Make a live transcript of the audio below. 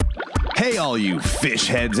Hey, all you fish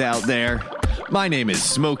heads out there. My name is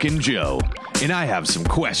Smokin' Joe, and I have some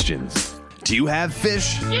questions. Do you have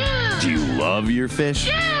fish? Yeah. Do you love your fish?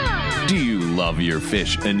 Yeah. Do you love your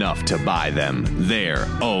fish enough to buy them their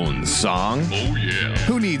own song? Oh, yeah.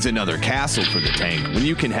 Who needs another castle for the tank when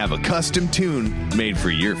you can have a custom tune made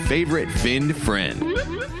for your favorite finned friend?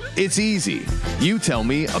 It's easy. You tell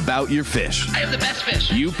me about your fish. I have the best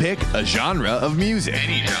fish. You pick a genre of music.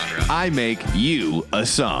 Any genre. I make you a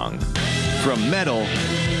song. From metal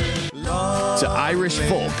to Irish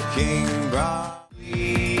folk.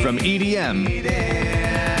 From EDM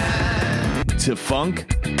to funk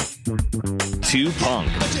to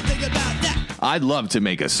punk. I'd love to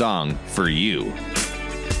make a song for you.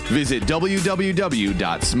 Visit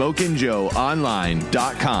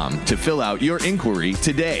www.smokinjoeonline.com to fill out your inquiry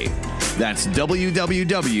today. That's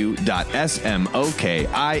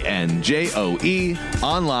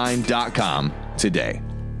www.smokinjoeonline.com today.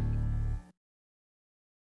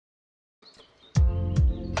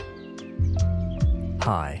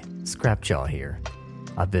 Hi, Scrapjaw here.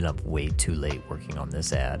 I've been up way too late working on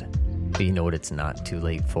this ad. But you know what it's not too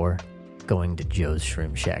late for? Going to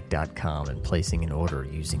joesshrimpshack.com and placing an order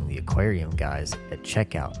using the aquarium guys at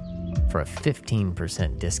checkout for a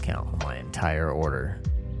 15% discount on my entire order.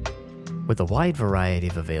 With a wide variety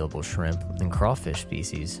of available shrimp and crawfish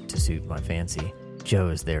species to suit my fancy, Joe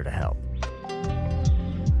is there to help.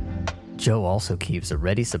 Joe also keeps a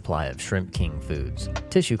ready supply of Shrimp King foods,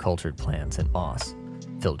 tissue-cultured plants, and moss,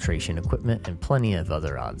 filtration equipment, and plenty of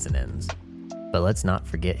other odds and ends. But let's not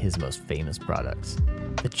forget his most famous products,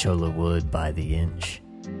 the Chola wood by the inch,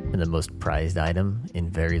 and the most prized item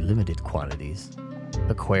in very limited quantities,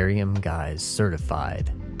 Aquarium Guys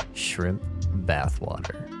certified shrimp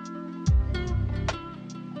bathwater.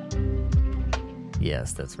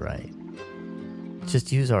 Yes, that's right.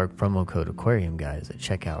 Just use our promo code Aquarium Guys at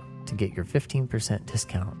checkout to get your 15%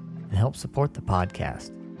 discount and help support the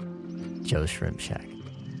podcast. Joe's Shrimp Shack,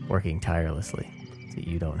 working tirelessly so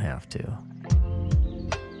you don't have to.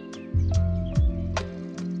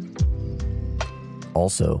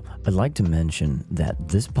 Also, I'd like to mention that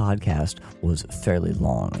this podcast was fairly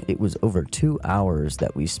long. It was over 2 hours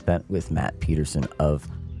that we spent with Matt Peterson of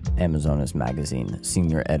Amazonas Magazine,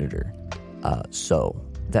 senior editor. So,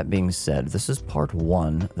 that being said, this is part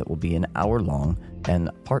 1 that will be an hour long, and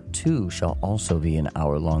part 2 shall also be an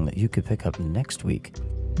hour long that you could pick up next week.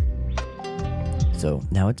 So,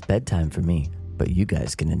 now it's bedtime for me, but you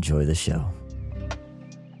guys can enjoy the show.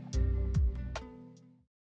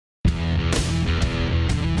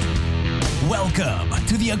 Welcome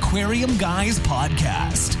to the Aquarium Guys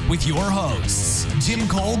podcast with your hosts, Jim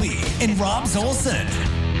Colby and Rob Zolson.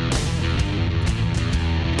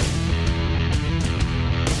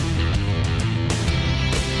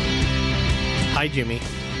 Hi, Jimmy.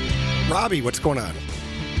 Robbie, what's going on?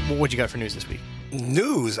 What you got for news this week?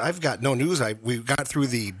 News? I've got no news. We got through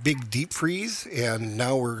the big deep freeze, and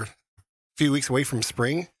now we're a few weeks away from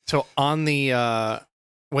spring. So on the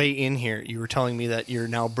way in here, you were telling me that you're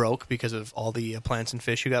now broke because of all the plants and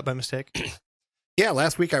fish you got by mistake? Yeah,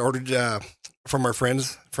 last week I ordered from our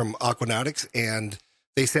friends from Aquanautics, and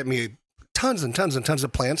they sent me tons and tons and tons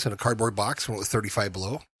of plants in a cardboard box when it was 35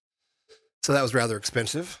 below. So that was rather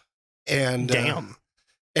expensive. And Damn.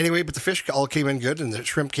 Anyway, but the fish all came in good, and the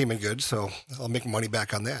shrimp came in good, so I'll make money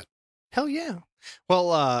back on that. Hell yeah.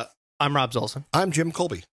 Well, I'm Rob Zolson. I'm Jim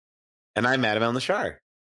Colby. And I'm Adam on the Shar.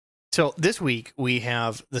 So this week we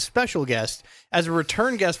have the special guest, as a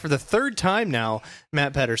return guest for the third time now,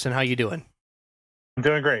 Matt Pedersen. How you doing? I'm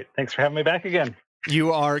doing great. Thanks for having me back again.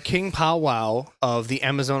 You are King Powwow of the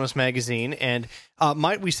Amazonas Magazine, and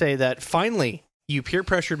might we say that finally you peer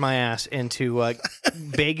pressured my ass into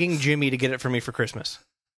begging Jimmy to get it for me for Christmas.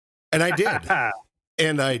 And I did.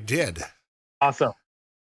 And I did. Awesome.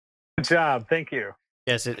 Good job. Thank you.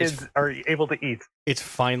 Yes, Kids are able to eat. It's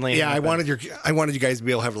finally Yeah, happened. I wanted you guys to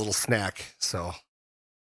be able to have a little snack, so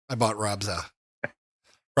I bought Rob's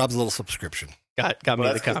little subscription. Got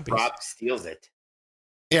me the copies. Rob steals it.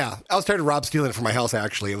 Yeah, I was tired of Rob stealing it from my house,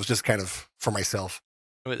 actually. It was just kind of for myself.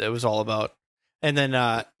 It was all about. And then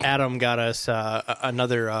Adam got us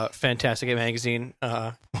another fantastic magazine.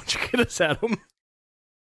 What'd you get us, Adam?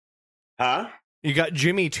 Huh? You got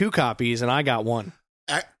Jimmy 2 copies, and I got 1.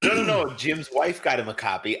 No. Jim's wife got him a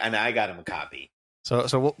copy, and I got him a copy.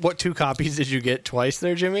 So what 2 copies did you get twice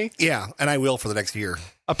there, Jimmy? Yeah, and I will for the next year.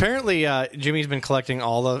 Apparently, Jimmy's been collecting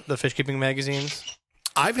all the fish keeping magazines.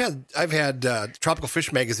 I've had Tropical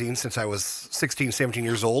Fish magazine since I was 16, 17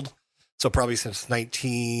 years old. So probably since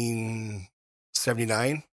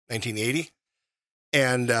 1979, 1980.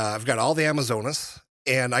 And I've got all the Amazonas.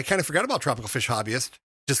 And I kind of forgot about Tropical Fish Hobbyist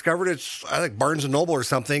discovered it, I think Barnes and Noble or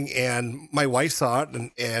something, and my wife saw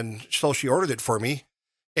it, and so she ordered it for me.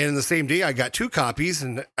 And in the same day, I got 2 copies,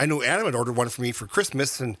 and I knew Adam had ordered one for me for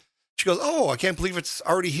Christmas, and she goes, "Oh, I can't believe it's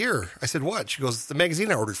already here." I said, "What?" She goes, "The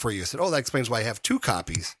magazine I ordered for you." I said, "Oh, that explains why I have 2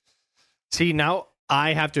 copies." See, now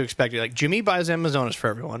I have to expect it. Like Jimmy buys Amazonas for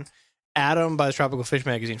everyone. Adam buys Tropical Fish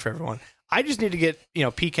Magazine for everyone. I just need to get,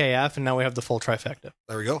 PKF, and now we have the full trifecta.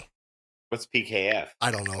 There we go. What's PKF?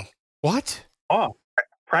 I don't know. What? Oh,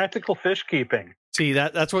 practical fish keeping. See,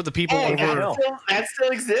 that's what the people Hey, over that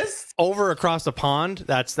still exists? over across the pond.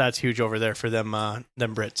 That's huge over there for them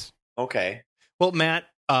Brits. Okay. Well, Matt,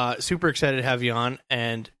 super excited to have you on.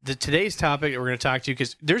 And today's topic that we're going to talk to you,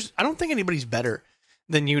 because I don't think anybody's better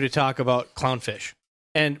than you to talk about clownfish.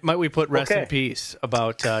 And might we put rest in peace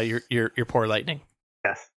about your poor lightning?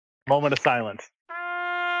 Yes. Moment of silence.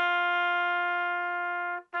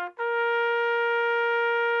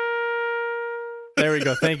 There we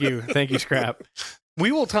go. Thank you, Scrap.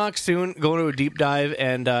 We will talk soon, go into a deep dive,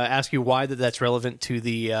 and ask you why that's relevant to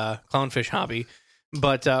the clownfish hobby.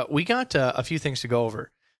 But we got a few things to go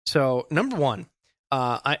over. So, number one,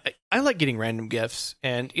 I like getting random gifts,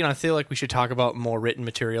 and I feel like we should talk about more written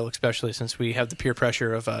material, especially since we have the peer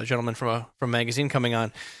pressure of a gentleman from a magazine coming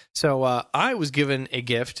on. So I was given a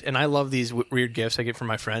gift, and I love these weird gifts I get from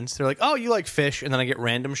my friends. They're like, "Oh, you like fish," and then I get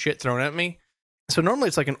random shit thrown at me. So normally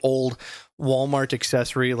it's like an old Walmart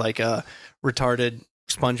accessory, like a retarded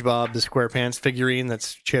SpongeBob the SquarePants figurine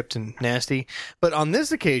that's chipped and nasty. But on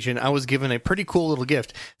this occasion, I was given a pretty cool little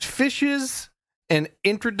gift: Fishes: An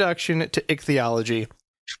Introduction to Ichthyology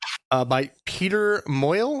by Peter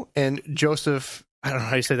Moyle and Joseph. I don't know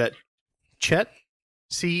how you say that. Chet,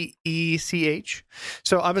 Cech.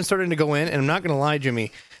 So I've been starting to go in, and I'm not going to lie,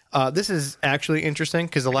 Jimmy. This is actually interesting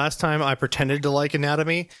because the last time I pretended to like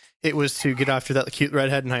anatomy, it was to get after that cute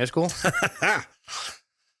redhead in high school.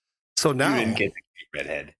 So now You didn't get the cute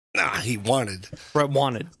redhead. Nah, he wanted. Right,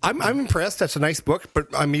 wanted. I'm impressed. That's a nice book, but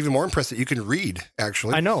I'm even more impressed that you can read.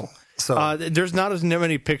 Actually, I know. So there's not as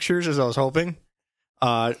many pictures as I was hoping,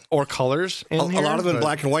 or colors. In a here, lot of them but-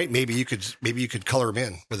 black and white. Maybe you could color them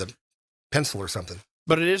in with a pencil or something.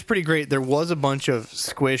 But it is pretty great. There was a bunch of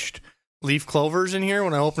squished leaf clovers in here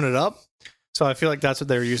when I opened it up, so I feel like that's what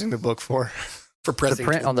they were using the book for. For The pressing.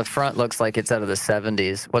 print on the front looks like it's out of the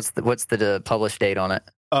 70s. What's the published date on it?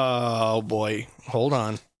 Oh boy, hold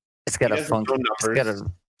on. It's got He a doesn't funky. know It's got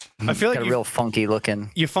a, I feel like got a real funky looking.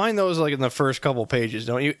 you find those like in the first couple pages,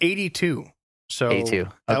 don't you? 82. So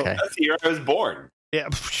A2. Okay. That's the year I was born. Yeah,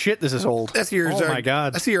 shit, this is old. That's the year. Oh my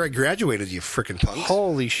god. That's the year I graduated. You freaking punks.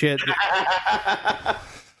 Holy shit.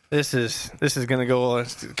 This is gonna go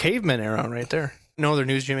caveman era right there. No other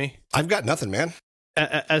news, Jimmy? I've got nothing, man.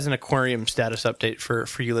 As an aquarium status update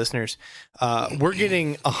for you listeners, we're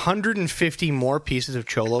getting 150 more pieces of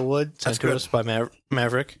cholo wood sent to us by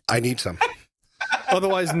Maverick, I need some.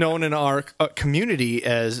 otherwise known in our community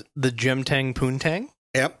as the Jim Tang Poontang.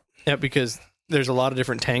 Yep. Yeah, because there's a lot of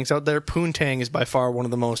different tanks out there. Poontang is by far one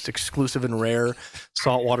of the most exclusive and rare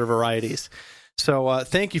saltwater varieties. So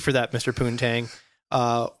thank you for that, Mr. Poontang.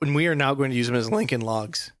 And we are now going to use them as Lincoln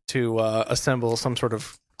logs to assemble some sort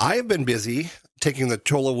of... I have been busy taking the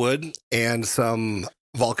cholla wood and some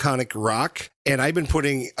volcanic rock, and I've been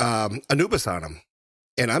putting Anubis on them,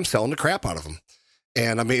 and I'm selling the crap out of them.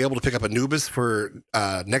 And I'm able to pick up Anubis for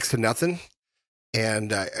next to nothing.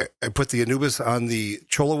 And I put the Anubis on the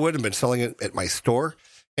cholla wood and been selling it at my store,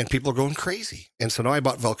 and people are going crazy. And so now I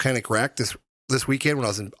bought volcanic rock this weekend when I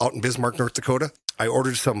was out in Bismarck, North Dakota. I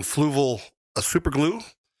ordered some fluval super glue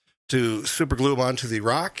to super glue them onto the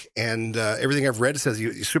rock, and everything I've read says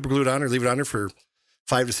you super glue it on or leave it on there for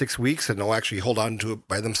 5 to 6 weeks, and they'll actually hold on to it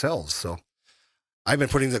by themselves. So I've been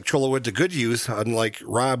putting the cholla wood to good use, unlike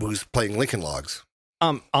Rob, who's playing Lincoln logs.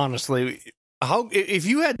 Honestly, if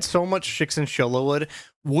you had so much chicks and cholo wood,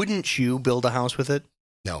 wouldn't you build a house with it?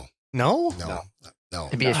 No. No?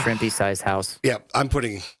 It'd be a shrimpy sized house. Yeah, I'm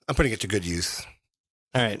putting it to good use.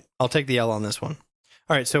 All right, I'll take the L on this one.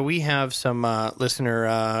 All right, so we have some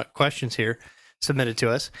listener questions here submitted to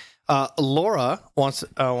us. Laura wants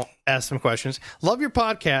to ask some questions. Love your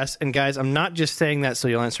podcast, and guys, I'm not just saying that so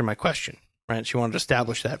you'll answer my question. Right? She wanted to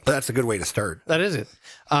establish that. But that's a good way to start. That is it.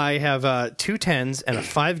 I have 2 10s and a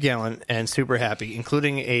 5-gallon, and super happy,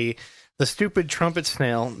 including the stupid trumpet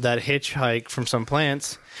snail that hitchhiked from some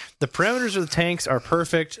plants. The parameters of the tanks are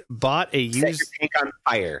perfect. Bought a used... Set your tank on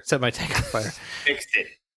fire. Set my tank on fire. Fixed it.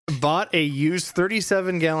 Bought a used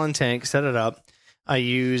 37-gallon tank, set it up. I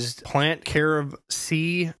used Plant Carob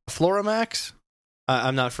C Floramax.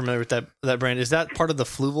 I'm not familiar with that brand. Is that part of the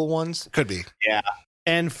Fluval ones? Could be. Yeah.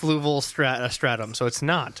 and fluval stratum. So it's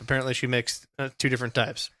not. Apparently, she mixed two different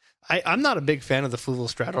types. I'm not a big fan of the fluval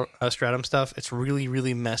stratum stuff. It's really,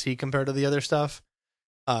 really messy compared to the other stuff.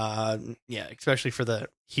 Yeah, especially for the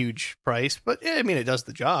huge price. But I mean, it does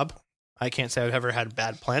the job. I can't say I've ever had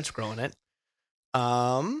bad plants growing it.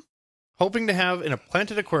 Hoping to have in a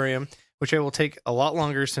planted aquarium, which I will take a lot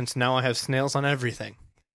longer since now I have snails on everything.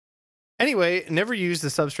 Anyway, never used the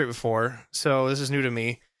substrate before, so this is new to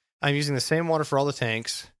me. I'm using the same water for all the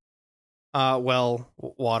tanks.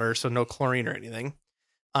 Water, so no chlorine or anything.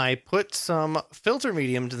 I put some filter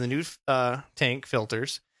medium to the new tank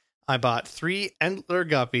filters. I bought 3 Entler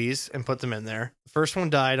guppies and put them in there. The first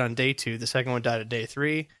one died on day 2. The second one died at day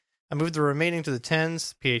 3. I moved the remaining to the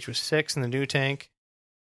 10s. pH was 6 in the new tank.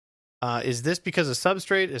 Is this because of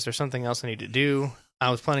substrate? Is there something else I need to do?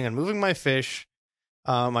 I was planning on moving my fish,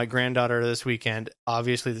 my granddaughter this weekend.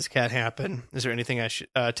 Obviously, this can't happen. Is there anything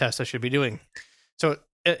test I should be doing? So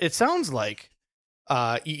it sounds like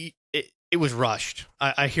it was rushed.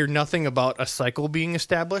 I hear nothing about a cycle being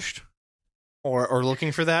established or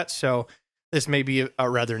looking for that. So this may be a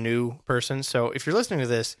rather new person. So if you're listening to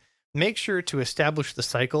this, make sure to establish the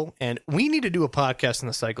cycle. And we need to do a podcast on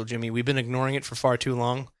the cycle, Jimmy. We've been ignoring it for far too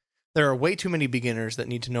long. There are way too many beginners that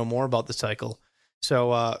need to know more about the cycle.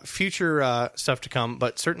 So future stuff to come,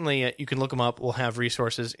 but certainly you can look them up. We'll have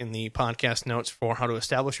resources in the podcast notes for how to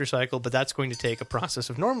establish your cycle, but that's going to take a process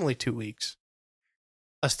of normally 2 weeks.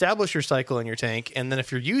 Establish your cycle in your tank, and then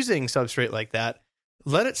if you're using substrate like that,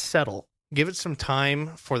 let it settle. Give it some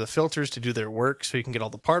time for the filters to do their work so you can get all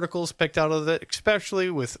the particles picked out of it, especially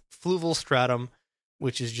with fluval stratum,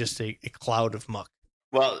 which is just a cloud of muck.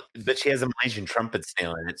 Well, but she has a Malaysian trumpet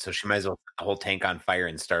snail in it, so she might as well put the whole tank on fire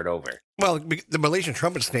and start over. Well, the Malaysian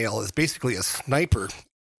trumpet snail is basically a sniper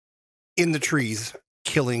in the trees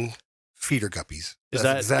killing feeder guppies. Is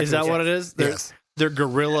that what it is? Yes. They're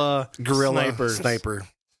gorilla snipers. Sniper.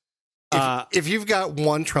 If you've got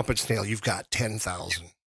one trumpet snail, you've got 10,000.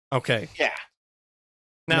 Okay. Yeah.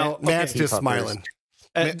 Now, Matt's just smiling.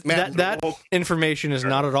 That information is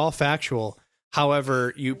not at all factual.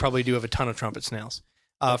 However, you probably do have a ton of trumpet snails.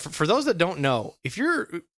 For those that don't know,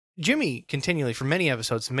 Jimmy continually for many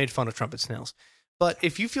episodes made fun of trumpet snails. But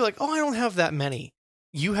if you feel like, I don't have that many,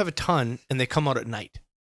 you have a ton and they come out at night.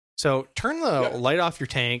 So turn the light off your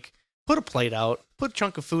tank, put a plate out, put a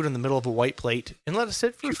chunk of food in the middle of a white plate, and let it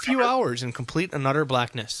sit for a few hours in complete and utter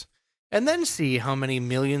blackness. And then see how many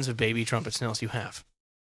millions of baby trumpet snails you have.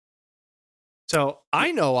 So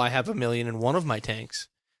I know I have 1 million in one of my tanks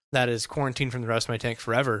that is quarantined from the rest of my tank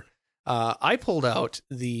forever. I pulled out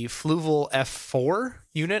the Fluval F4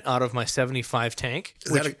 unit out of my 75 tank.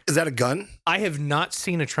 Is that a gun? I have not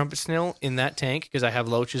seen a trumpet snail in that tank because I have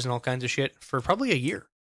loaches and all kinds of shit for probably a year.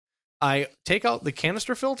 I take out the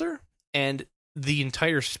canister filter and the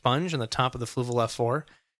entire sponge on the top of the Fluval F4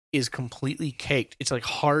 is completely caked. It's like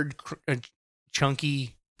hard,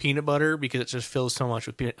 chunky peanut butter because it just fills so much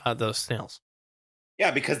with those snails.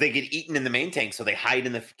 Yeah, because they get eaten in the main tank, so they hide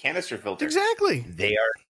in the canister filter. Exactly. They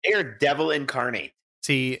are devil incarnate.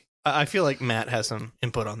 See, I feel like Matt has some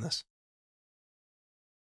input on this.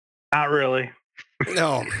 Not really.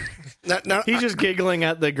 No. He's just giggling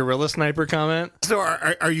at the gorilla sniper comment. So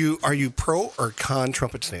are you pro or con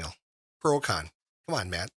trumpet snail? Pro or con? Come on,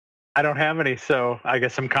 Matt. I don't have any, so I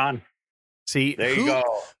guess I'm con. See, there you go.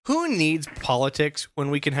 Who needs politics when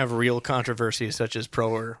we can have real controversies such as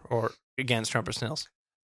pro or against trumpet snails?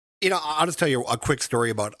 I'll just tell you a quick story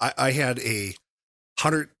about I had a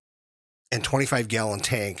 125-gallon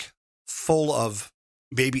tank full of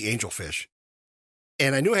baby angelfish.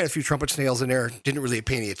 And I knew I had a few trumpet snails in there, didn't really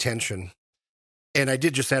pay any attention. And I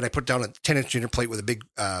did just that. I put down a 10-inch dinner plate with a big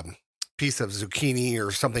piece of zucchini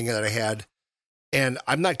or something that I had. And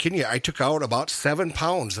I'm not kidding you. I took out about 7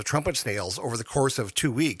 pounds of trumpet snails over the course of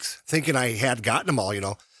 2 weeks, thinking I had gotten them all,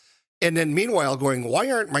 And then meanwhile going,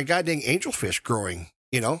 why aren't my goddamn angelfish growing?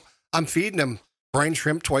 I'm feeding them brine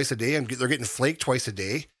shrimp twice a day. They're getting flake twice a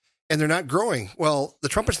day, and they're not growing. Well, the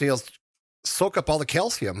trumpet snails soak up all the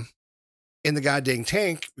calcium in the goddamn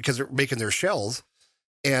tank because they're making their shells.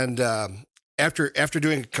 And after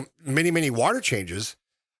doing many, many water changes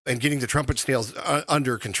and getting the trumpet snails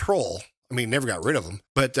under control, never got rid of them.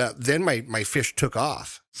 But then my fish took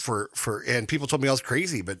off and people told me I was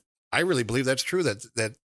crazy, but I really believe that's true.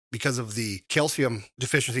 That because of the calcium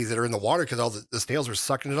deficiencies that are in the water, because all the snails are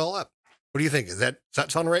sucking it all up. What do you think? Does that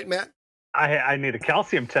sound right, Matt? I need a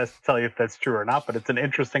calcium test to tell you if that's true or not, but it's an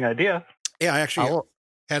interesting idea. Yeah, I actually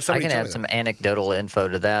had somebody. I can add some anecdotal info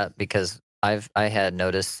to that because I had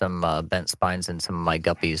noticed some bent spines in some of my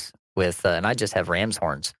guppies with, and I just have ram's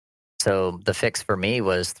horns. So the fix for me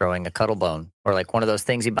was throwing a cuddle bone or like one of those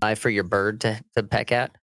things you buy for your bird to peck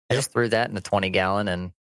at. I just threw that in a 20-gallon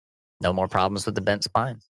and no more problems with the bent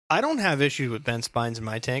spines. I don't have issues with bent spines in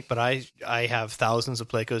my tank, but I have thousands of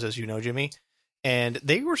plecos, as you know, Jimmy, and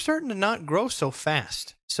they were starting to not grow so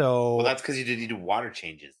fast. So Well, that's because you do water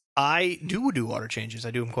changes. I do water changes.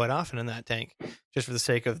 I do them quite often in that tank, just for the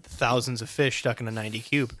sake of thousands of fish stuck in a 90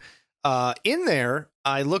 cube. In there,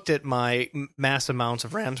 I looked at my mass amounts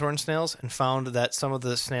of ram's horn snails and found that some of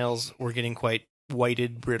the snails were getting quite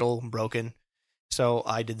whited, brittle, broken. So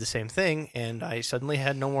I did the same thing, and I suddenly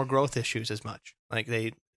had no more growth issues as much. Like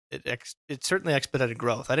it certainly expedited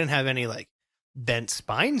growth. I didn't have any like bent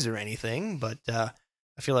spines or anything, but I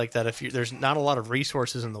feel like that if there's not a lot of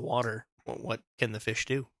resources in the water, what can the fish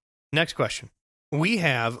do? Next question. We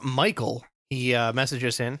have Michael. He messaged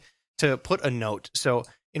us in to put a note. So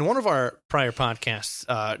in one of our prior podcasts,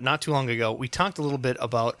 not too long ago, we talked a little bit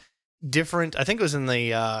about different, I think it was in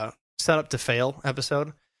the set up to fail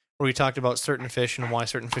episode, where we talked about certain fish and why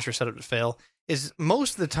certain fish are set up to fail, is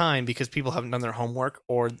most of the time because people haven't done their homework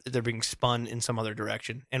or they're being spun in some other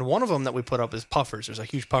direction. And one of them that we put up is puffers. There's a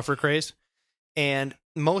huge puffer craze. And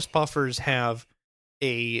most puffers have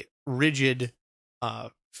a rigid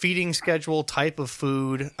feeding schedule, type of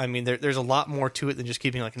food. I mean, there's a lot more to it than just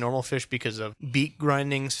keeping like normal fish because of beak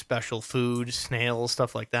grinding, special food, snails,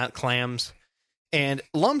 stuff like that, clams. And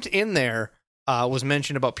lumped in there was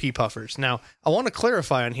mentioned about pea puffers. Now, I want to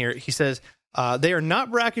clarify on here. He says they are not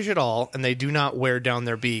brackish at all, and they do not wear down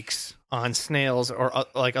their beaks on snails or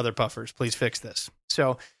like other puffers. Please fix this.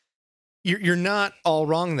 So you're not all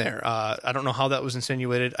wrong there. I don't know how that was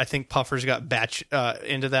insinuated. I think puffers got batched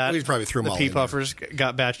into that. We probably threw them all The pea in puffers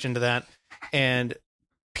got batched into that. And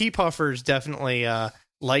pea puffers definitely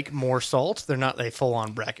like more salt. They're not a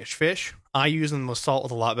full-on brackish fish. I use them with salt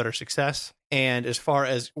with a lot better success. And as far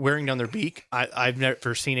as wearing down their beak, I've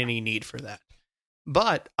never seen any need for that.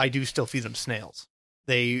 But I do still feed them snails.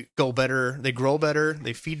 They go better, they grow better,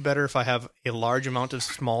 they feed better if I have a large amount of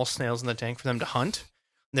small snails in the tank for them to hunt.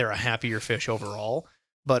 They're a happier fish overall,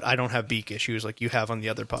 but I don't have beak issues like you have on the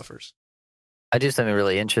other puffers. I do something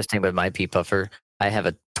really interesting with my pea puffer. I have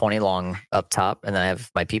a 20 long up top, and then I have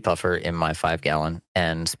my pea puffer in my 5-gallon.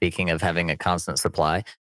 And speaking of having a constant supply,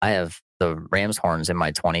 I have the ram's horns in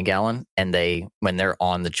my 20-gallon, and when they're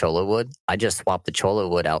on the cholla wood, I just swap the cholla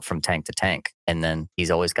wood out from tank to tank, and then he's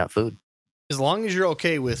always got food. As long as you're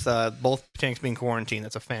okay with both tanks being quarantined,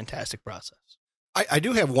 that's a fantastic process. I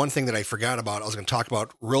do have one thing that I forgot about. I was going to talk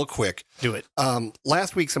about real quick. Do it.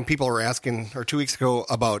 Last week, some people were asking, or 2 weeks ago,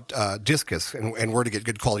 about discus and where to get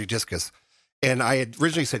good quality discus. And I had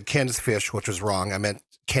originally said Ken's fish, which was wrong. I meant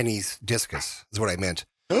Kenny's discus is what I meant.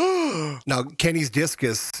 Now, Kenny's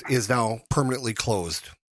discus is now permanently closed.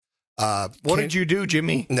 What did you do,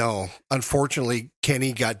 Jimmy? No, unfortunately,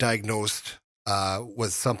 Kenny got diagnosed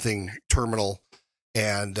with something terminal,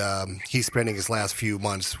 and he's spending his last few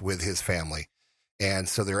months with his family. And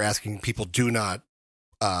so they're asking people do not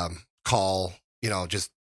call,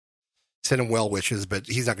 just send him well wishes, but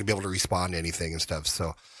he's not going to be able to respond to anything and stuff.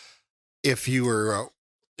 So if you were,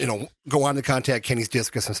 go on to contact Kenny's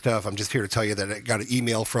Discus and stuff, I'm just here to tell you that I got an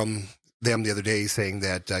email from them the other day saying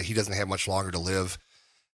that he doesn't have much longer to live,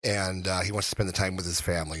 and he wants to spend the time with his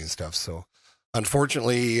family and stuff. So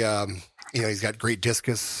unfortunately, he's got great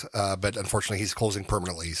discus, but unfortunately he's closing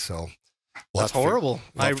permanently. So that's horrible.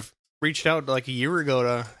 I reached out like a year ago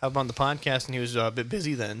to have him on the podcast, and he was a bit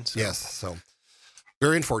busy then. So. Yes, so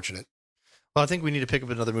very unfortunate. Well, I think we need to pick up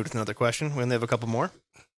another mood with another question. We only have a couple more.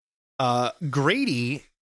 Grady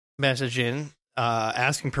messaged in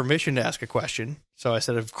asking permission to ask a question. So I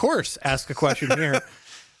said, of course, ask a question here.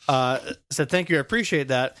 Said, thank you. I appreciate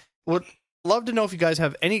that. Would love to know if you guys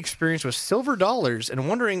have any experience with silver dollars and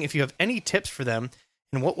wondering if you have any tips for them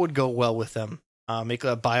and what would go well with them. Make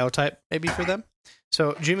a biotype maybe for them.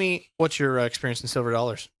 So, Jimmy, what's your experience in silver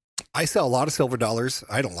dollars? I sell a lot of silver dollars.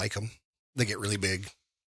 I don't like them. They get really big.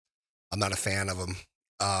 I'm not a fan of them.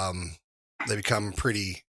 They become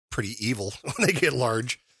pretty evil when they get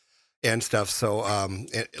large and stuff. So,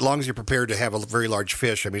 as long as you're prepared to have a very large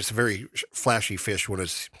fish, I mean, it's a very flashy fish when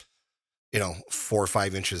it's, 4 or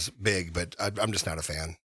 5 inches big, but I'm just not a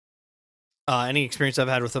fan. Any experience I've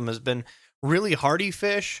had with them has been really hardy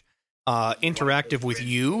fish. Interactive with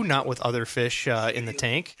you, not with other fish in the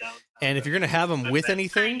tank. And if you're going to have them with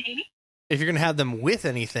anything,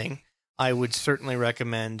 I would certainly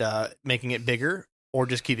recommend making it bigger or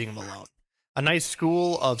just keeping them alone. A nice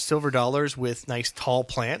school of silver dollars with nice tall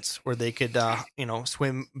plants where they could,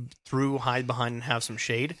 swim through, hide behind, and have some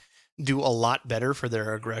shade, do a lot better for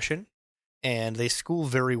their aggression. And they school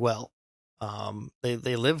very well.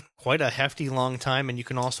 They live quite a hefty long time, and you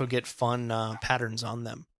can also get fun patterns on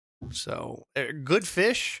them. So good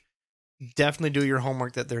fish. Definitely do your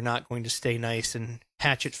homework that they're not going to stay nice and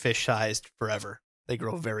hatchet fish sized forever. They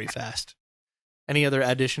grow very fast. Any other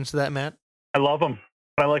additions to that, Matt? I love them.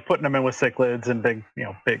 I like putting them in with cichlids and big.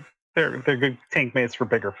 They're good tank mates for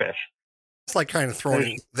bigger fish. It's like kind of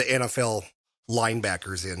throwing the NFL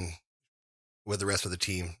linebackers in with the rest of the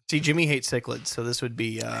team. See, Jimmy hates cichlids, so this would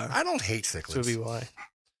be. I don't hate cichlids. This would be why.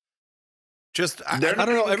 Just They're I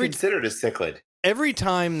don't know. even considered a cichlid. Every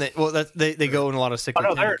time they go in a lot of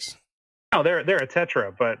cichlid tanks. They're a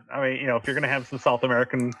tetra, but I mean, if you're going to have some South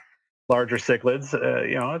American larger cichlids,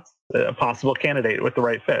 it's a possible candidate with the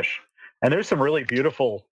right fish. And there's some really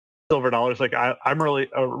beautiful silver dollars. Like I'm really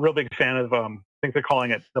a real big fan of. I think they're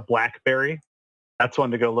calling it the blackberry. That's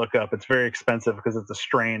one to go look up. It's very expensive because it's a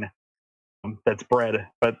strain that's bred.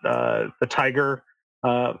 But the tiger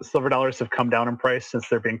silver dollars have come down in price since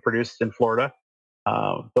they're being produced in Florida.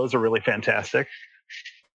 Those are really fantastic.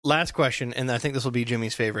 Last question, and I think this will be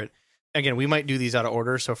Jimmy's favorite. Again, we might do these out of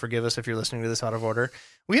order, so forgive us if you're listening to this out of order.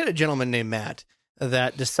 We had a gentleman named Matt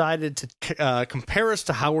that decided to compare us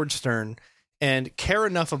to Howard Stern and care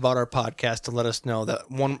enough about our podcast to let us know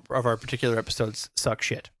that one of our particular episodes suck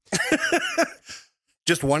shit.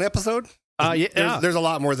 Just one episode? Yeah. There's a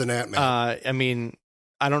lot more than that, man. I mean,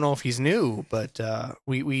 I don't know if he's new, but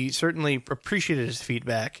we certainly appreciated his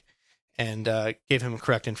feedback and gave him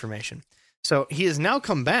correct information. So he has now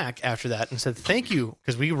come back after that and said, thank you,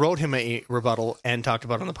 because we wrote him a rebuttal and talked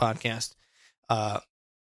about it on the podcast.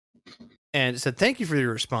 And said, thank you for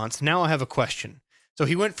your response. Now I have a question. So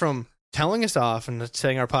he went from telling us off and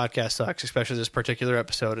saying our podcast sucks, especially this particular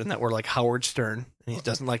episode, and that we're like Howard Stern, and he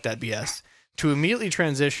doesn't like that BS, to immediately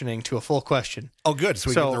transitioning to a full question. Oh, good. So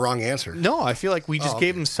we gave the wrong answer. No, I feel like we just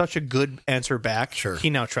gave him such a good answer back. Sure. He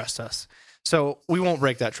now trusts us. So we won't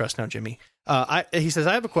break that trust now, Jimmy. He says,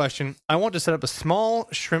 I have a question. I want to set up a small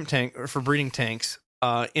shrimp tank for breeding tanks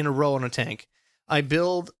in a row on a tank. I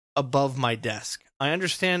build above my desk. I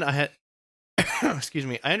understand excuse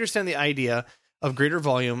me. I understand the idea of greater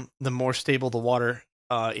volume, the more stable the water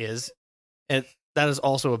is. And that is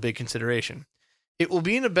also a big consideration. It will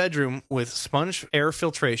be in a bedroom with sponge air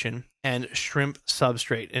filtration and shrimp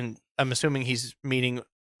substrate. And I'm assuming he's meaning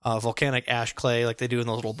volcanic ash clay like they do in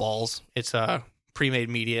the little balls. It's pre-made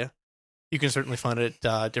media. You can certainly find it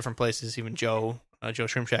at different places. Even Joe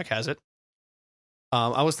Shrimp Shack has it.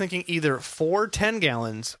 I was thinking either 4 10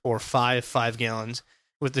 gallons or 5 5 gallons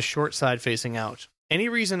with the short side facing out. Any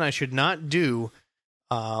reason I should not do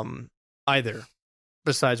either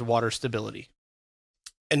besides water stability?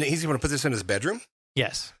 And he's going to put this in his bedroom?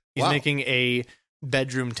 Yes. He's making a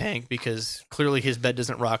bedroom tank because clearly his bed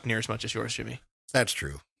doesn't rock near as much as yours, Jimmy. That's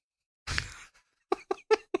true.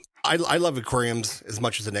 I love aquariums as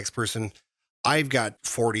much as the next person. I've got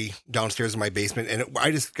 40 downstairs in my basement, and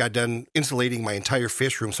I just got done insulating my entire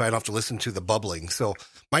fish room so I don't have to listen to the bubbling. So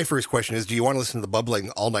my first question is, do you want to listen to the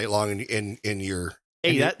bubbling all night long in your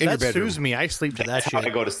Hey, in that soothes me. I sleep to that That's shit. how I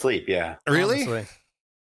go to sleep, yeah. Really? Honestly.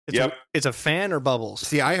 Yep. It's a fan or bubbles.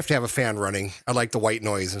 See, I have to have a fan running. I like the white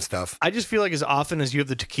noise and stuff. I just feel like as often as you have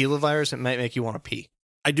the tequila virus, it might make you want to pee.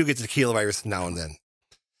 I do get the tequila virus now and then.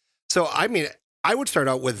 So, I mean, I would start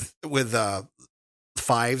out with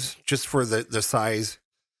 5s just for the size.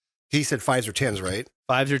 He said 5s or 10s, right?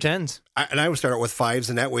 5s or 10s. And I would start out with 5s,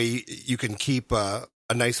 and that way you can keep a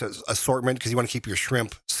nice assortment because you want to keep your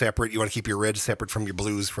shrimp separate. You want to keep your reds separate from your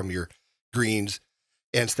blues, from your greens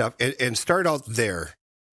and stuff. And start out there,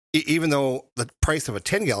 even though the price of a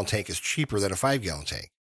 10-gallon tank is cheaper than a 5-gallon tank.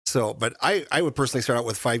 So, but I would personally start out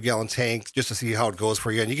with 5-gallon tank just to see how it goes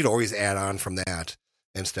for you. And you could always add on from that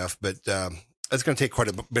and stuff. But it's going to take quite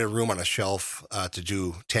a bit of room on a shelf to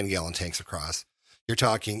do 10-gallon tanks across. You're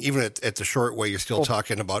talking, even at the short way, you're still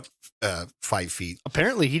talking about 5 feet.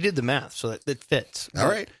 Apparently, he did the math, so that it fits. All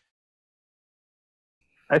right.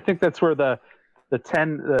 I think that's where the 4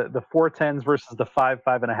 10s versus the 5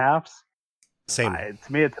 5.5s. Same.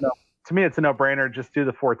 To me, it's a no-brainer. Just do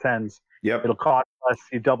the 4 10s. Yep. It'll cost less.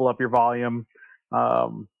 You double up your volume. Yeah,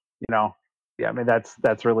 I mean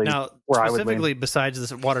that's really now where I would specifically lean. besides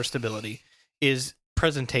this water stability is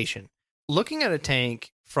presentation. Looking at a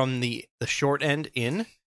tank from the short end in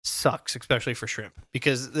sucks, especially for shrimp,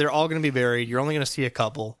 because they're all going to be buried. You're only going to see a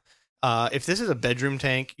couple. If this is a bedroom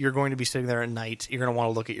tank, you're going to be sitting there at night. You're going to want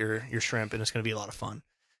to look at your shrimp, and it's going to be a lot of fun.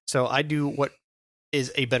 So I do what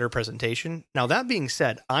is a better presentation. Now, that being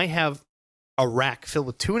said, I have a rack filled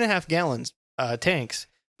with 2.5 gallons tanks,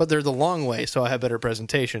 but they're the long way, so I have better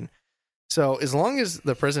presentation. So as long as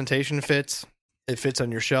the presentation fits, It fits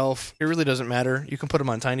on your shelf. It really doesn't matter. You can put them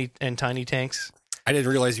on tiny tanks. I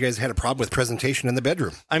didn't realize you guys had a problem with presentation in the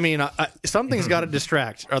bedroom. I mean, something's got to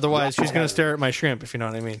distract. Otherwise, she's going to stare at my shrimp, if you know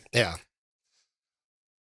what I mean. Yeah.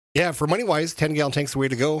 Yeah, for money-wise, 10-gallon tank's the way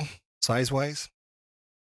to go. Size-wise,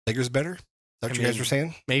 bigger's better. Is that what you guys were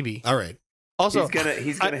saying? Maybe. All right. Also,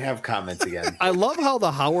 he's gonna have comments again. I love how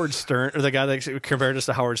the Howard Stern, or the guy that compared us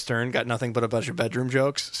to Howard Stern, got nothing but a bunch of bedroom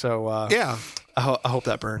jokes. So yeah, I hope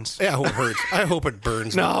that burns. Yeah, I hope it hurts. I hope it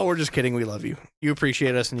burns. No, we're just kidding. We love you. You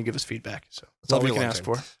appreciate us, and you give us feedback. So that's all we can ask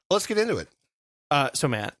for. Let's get into it. So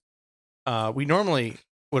Matt, we normally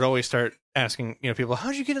would always start asking people,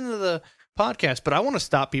 how'd you get into the podcast? But I want to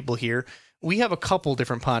stop people here. We have a couple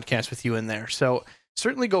different podcasts with you in there, so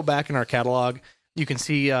certainly go back in our catalog. You can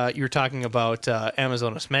see you were talking about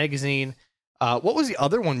Amazonas Magazine. What was the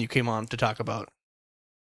other one you came on to talk about?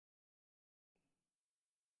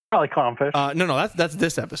 Probably Clownfish. No, that's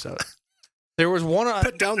this episode. There was one.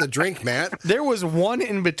 Put down the drink, Matt. There was one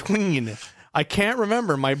in between. I can't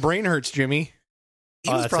remember. My brain hurts, Jimmy.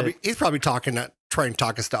 He's probably trying to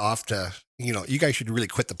talk us off to, you guys should really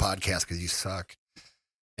quit the podcast because you suck.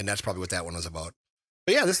 And that's probably what that one was about.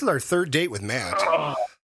 But yeah, this is our third date with Matt.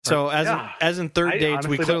 So as in third dates,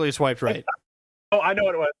 we clearly swiped right. I know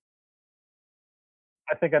what it was.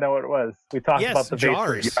 I think I know what it was. We talked about the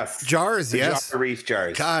jars. Yes. Jars, yes. The reef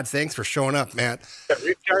jars. God, thanks for showing up, Matt.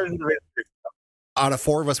 Reef jars and the reef. Out of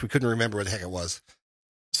four of us, we couldn't remember what the heck it was.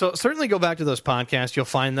 So certainly go back to those podcasts. You'll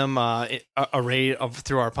find them arrayed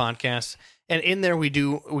through our podcasts. And in there, we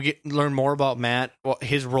learn more about Matt,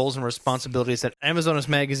 his roles and responsibilities at Amazonas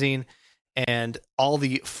Magazine, and all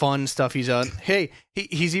the fun stuff he's done. Hey,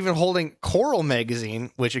 he's even holding Coral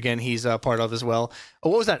Magazine, which again he's a part of as well.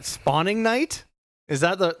 What was that? Spawning Night? Is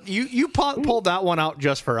that you pulled that one out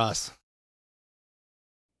just for us?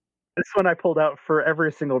 This one I pulled out for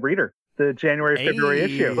every single reader. The January-February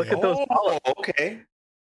issue. Look at those polyps. Okay.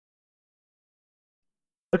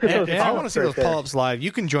 Look at those polyps. I want to see those polyps live.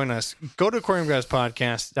 You can join us. Go to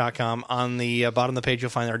aquariumguyspodcast.com. On the bottom of the page,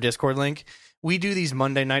 you'll find our Discord link. We do these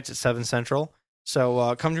Monday nights at 7 Central.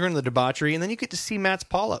 So come join the debauchery, and then you get to see Matt's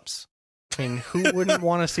polyps. I mean, who wouldn't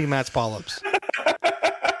want to see Matt's polyps?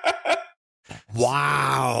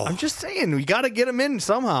 Wow. I'm just saying, we got to get them in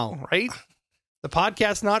somehow, right? The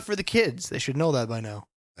podcast's not for the kids. They should know that by now.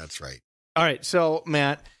 That's right. All right. So,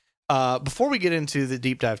 Matt, before we get into the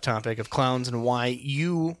deep dive topic of clowns and why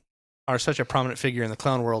you are such a prominent figure in the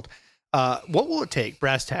clown world, what will it take,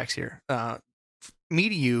 brass tacks here, me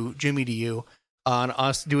to you, Jimmy to you, on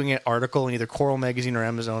us doing an article in either Coral Magazine or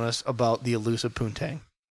Amazonas about the elusive poontang?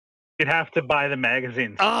 You'd have to buy the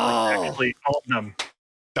magazines. Oh, actually own them.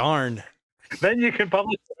 Darn. Then you can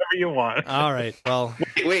publish whatever you want. All right. Well,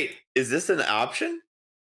 wait, is this an option?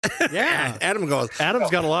 Yeah. Adam's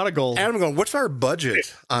got a lot of gold. Adam going, what's our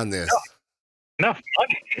budget on this? Enough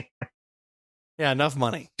money. Yeah, enough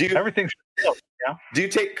money. Everything's real, yeah. Do you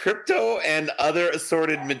take crypto and other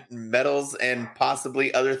assorted metals and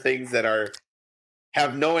possibly other things that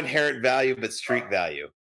have no inherent value but street value?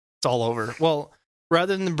 It's all over. Well,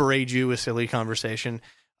 rather than berate you with silly conversation,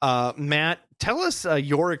 Matt, tell us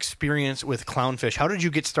your experience with Clownfish. How did you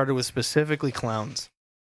get started with specifically clowns?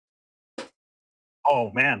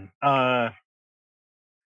 Oh, man. I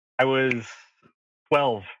was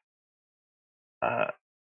 12.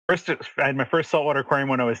 First, I had my first saltwater aquarium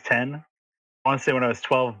when I was 10. I want to say when I was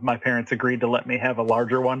 12, my parents agreed to let me have a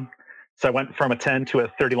larger one. So I went from a 10 to a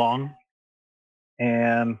 30 long.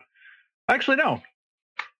 And actually, no.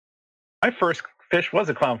 My first fish was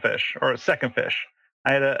a clownfish, or a second fish.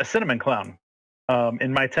 I had a cinnamon clown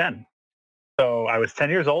in my 10. So I was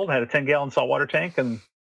 10 years old, had a 10-gallon saltwater tank, and I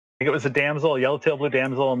think it was a damsel, a yellowtail blue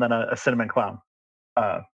damsel, and then a cinnamon clown.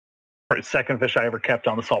 Second fish I ever kept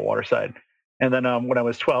on the saltwater side. And then when I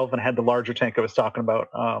was 12 and had the larger tank I was talking about,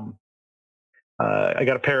 I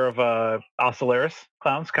got a pair of Ocellaris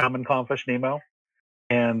clowns, common clownfish Nemo.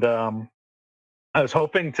 And I was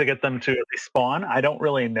hoping to get them to at least spawn. I don't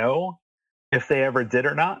really know if they ever did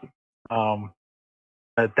or not.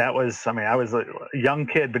 But that was, I was a young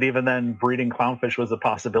kid, but even then breeding clownfish was a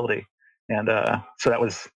possibility. And so that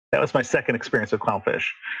was my second experience with clownfish.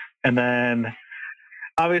 And then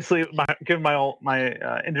obviously, given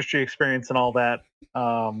my industry experience and all that,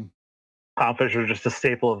 clownfish are just a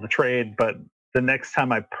staple of the trade. But the next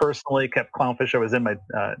time I personally kept clownfish, I was in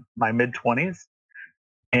my mid-20s,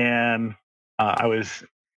 and I was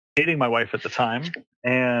dating my wife at the time,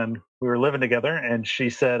 and we were living together. And she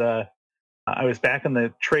said, I was back in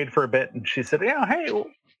the trade for a bit, and she said, "Yeah, hey, well,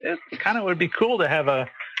 it kind of would be cool to have a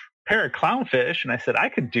pair of clownfish." And I said, "I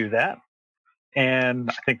could do that." And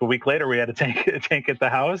I think a week later, we had a tank at the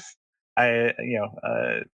house.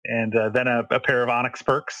 And then a pair of onyx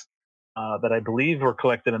perks that I believe were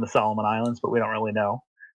collected in the Solomon Islands, but we don't really know.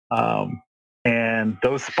 And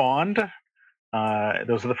those spawned.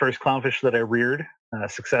 Those are the first clownfish that I reared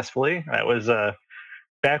successfully. That was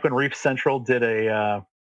back when Reef Central did a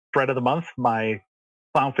thread of the month. My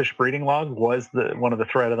clownfish breeding log was one of the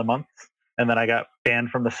thread of the months, and then I got banned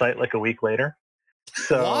from the site like a week later.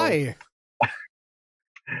 So Why?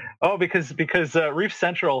 Oh, because Reef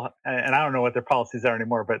Central, and I don't know what their policies are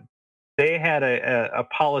anymore, but they had a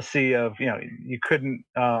policy of, you couldn't.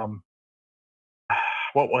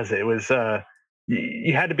 What was it? It was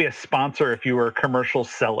you had to be a sponsor if you were a commercial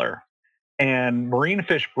seller, and marine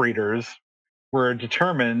fish breeders were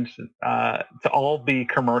determined to all be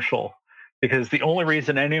commercial, because the only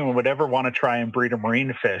reason anyone would ever want to try and breed a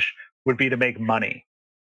marine fish would be to make money,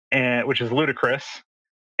 and which is ludicrous.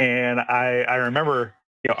 And I remember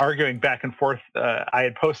arguing back and forth. I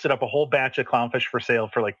had posted up a whole batch of clownfish for sale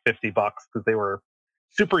for like $50 because they were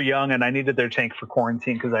super young, and I needed their tank for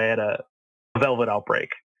quarantine because I had a velvet outbreak.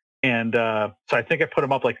 And so I think I put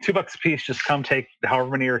them up like $2 a piece. Just come take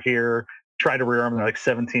however many are here. Try to rear them. They're like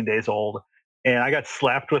 17 days old, and I got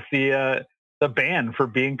slapped with the ban for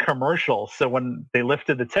being commercial. So when they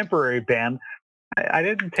lifted the temporary ban, I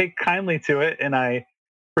didn't take kindly to it, and I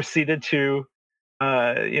proceeded to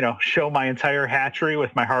show my entire hatchery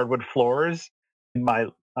with my hardwood floors in my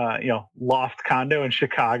loft condo in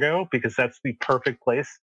Chicago, because that's the perfect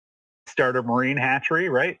place to start a marine hatchery,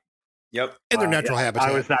 right? Yep. In their natural habitat.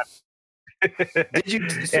 I was not. Did you?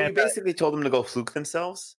 So you basically told them to go fluke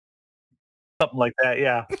themselves? Something like that,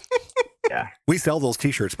 yeah. Yeah. We sell those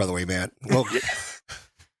T-shirts, by the way, Matt. Well,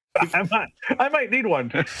 I might need one.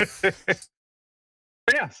 But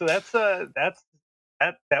yeah, so that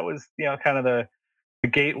was kind of the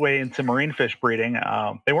gateway into marine fish breeding.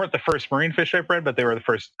 They weren't the first marine fish I bred, but they were the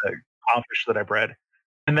first clownfish that I bred.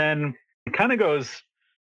 And then it kind of goes,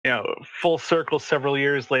 full circle. Several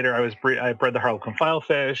years later, I bred the Harlequin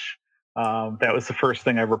filefish. That was the first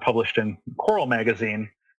thing I ever published in Coral magazine.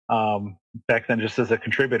 Back then, just as a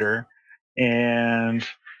contributor. And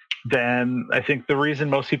then I think the reason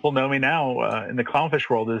most people know me now in the clownfish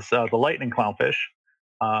world is the lightning clownfish.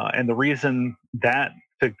 And the reason that,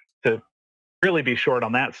 to really be short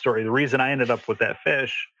on that story, the reason I ended up with that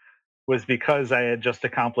fish was because I had just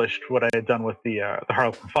accomplished what I had done with the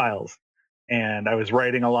Harlequin files, and I was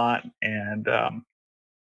writing a lot, and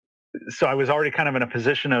so I was already kind of in a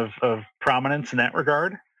position of prominence in that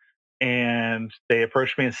regard. And they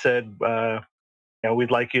approached me and said,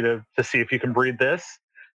 we'd like you to see if you can breed this,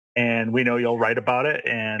 and we know you'll write about it.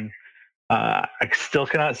 And I still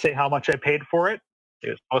cannot say how much I paid for it. It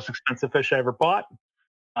was the most expensive fish I ever bought.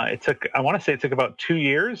 I want to say it took about 2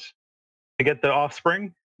 years to get the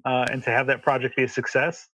offspring and to have that project be a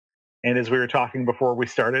success. And as we were talking before we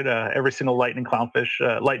started, every single lightning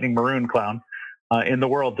clownfish, lightning maroon clown in the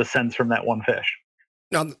world descends from that one fish.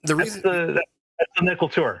 Now, the reason that's the nickel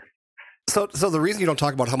tour. So the reason you don't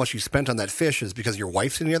talk about how much you spent on that fish is because your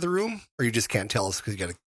wife's in the other room, or you just can't tell us because you got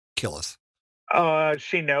to kill us?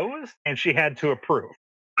 She knows, and she had to approve.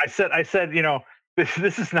 I said,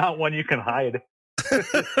 this is not one you can hide.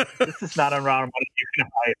 This is not around money you can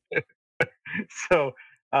hide. So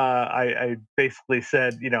I basically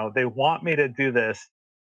said, they want me to do this,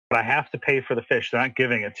 but I have to pay for the fish. They're not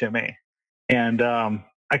giving it to me. And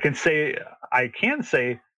I can say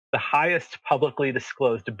the highest publicly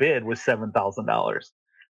disclosed bid was $7,000.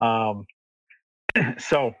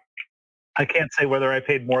 So I can't say whether I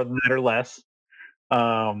paid more than that or less.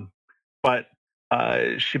 But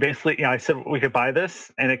she basically, I said we could buy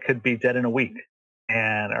this and it could be dead in a week.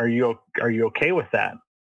 And are you okay with that?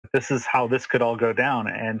 This is how this could all go down.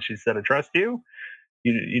 And she said, I trust you.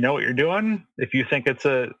 You know what you're doing. If you think it's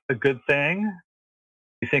a good thing,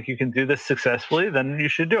 you think you can do this successfully, then you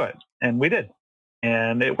should do it. And we did.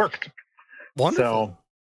 And it worked. Wonderful.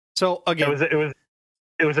 So again,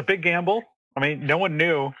 it was a big gamble. I mean, no one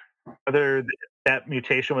knew whether that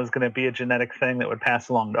mutation was going to be a genetic thing that would pass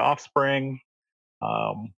along to offspring.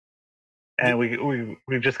 And we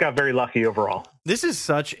just got very lucky overall. This is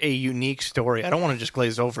such a unique story. I don't want to just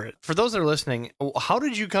glaze over it. For those that are listening, how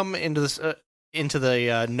did you come into this into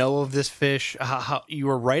the know of this fish? How you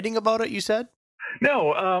were writing about it? You said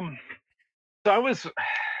no. So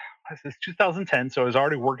this is 2010. So I was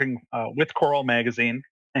already working with Coral magazine,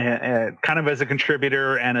 and kind of as a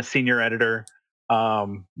contributor and a senior editor.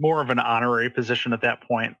 More of an honorary position at that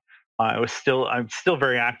point. I'm still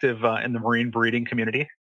very active in the marine breeding community,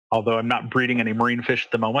 although I'm not breeding any marine fish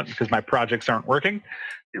at the moment because my projects aren't working.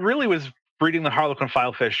 It really was breeding the Harlequin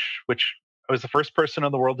filefish, which I was the first person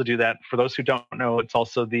in the world to do that. For those who don't know, it's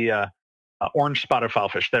also the orange spotted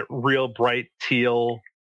filefish, that real bright teal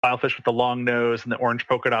filefish with the long nose and the orange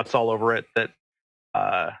polka dots all over it that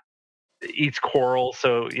eats coral.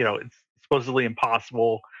 So, it's supposedly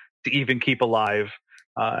impossible to even keep alive.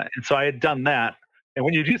 And so I had done that. And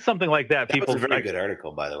when you do something like that, That people. was a very good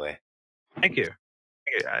article, by the way. Thank you.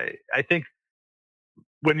 I think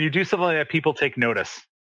when you do something like that, people take notice,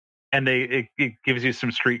 and it gives you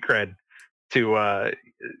some street cred. I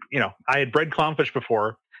had bred clownfish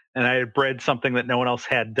before, and I had bred something that no one else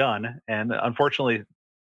had done. And unfortunately,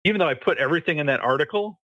 even though I put everything in that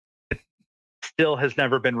article, it still has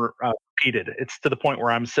never been repeated. It's to the point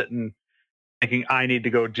where I'm sitting thinking I need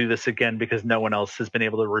to go do this again because no one else has been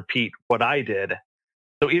able to repeat what I did.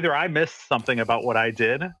 So either I missed something about what I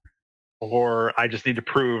did, or I just need to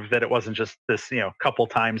prove that it wasn't just this, couple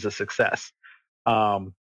times a success.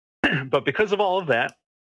 But because of all of that,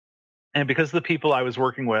 and because of the people I was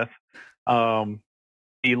working with,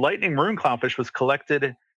 the lightning maroon clownfish was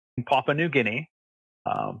collected in Papua New Guinea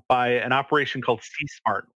by an operation called Sea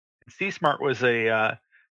Smart. Sea Smart was an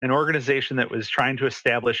organization that was trying to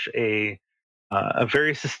establish a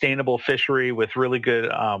very sustainable fishery with really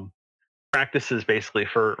good practices, basically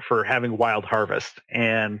for having wild harvest.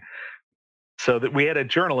 And so that we had a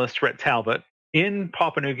journalist, Rhett Talbot, in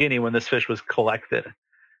Papua New Guinea when this fish was collected.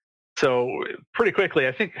 So pretty quickly,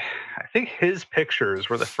 I think his pictures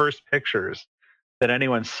were the first pictures that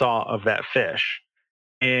anyone saw of that fish.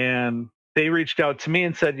 And they reached out to me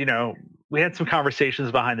and said, we had some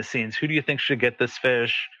conversations behind the scenes. Who do you think should get this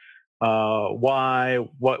fish? Why?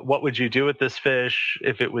 What would you do with this fish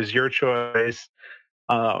if it was your choice?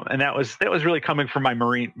 And that was really coming from my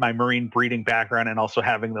marine breeding background, and also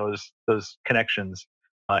having those connections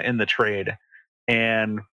in the trade.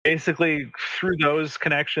 And basically through those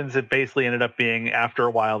connections, it basically ended up being, after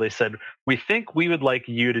a while, they said, we think we would like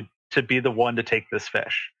you to be the one to take this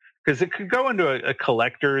fish, because it could go into a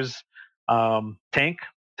collector's tank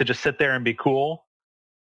to just sit there and be cool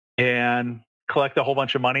and collect a whole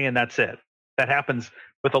bunch of money, and that's it. That happens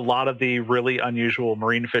with a lot of the really unusual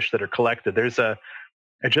marine fish that are collected.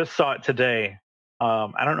 I just saw it today.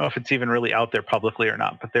 I don't know if it's even really out there publicly or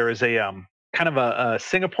not, but there is a kind of a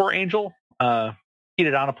Singapore angel,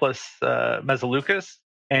 Hedonopus mesoleucus,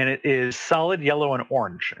 and it is solid yellow and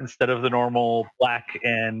orange instead of the normal black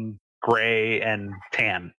and gray and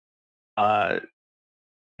tan. That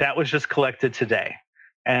was just collected today.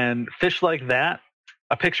 And fish like that,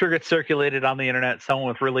 a picture gets circulated on the internet, someone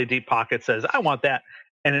with really deep pockets says, I want that,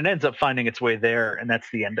 and it ends up finding its way there, and that's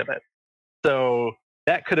the end of it. So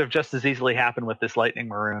that could have just as easily happened with this lightning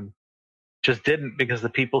maroon. Just didn't, because the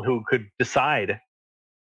people who could decide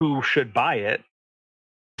who should buy it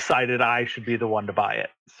decided I should be the one to buy it.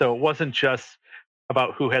 So it wasn't just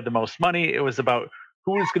about who had the most money. It was about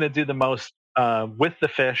who was going to do the most with the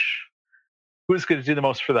fish, who's going to do the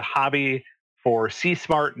most for the hobby, for Sea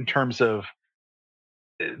Smart in terms of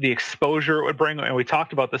the exposure it would bring. And we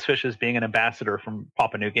talked about this fish as being an ambassador from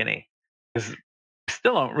Papua New Guinea, because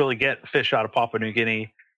still don't really get fish out of Papua New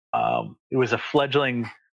Guinea. It was a fledgling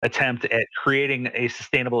attempt at creating a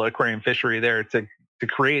sustainable aquarium fishery there to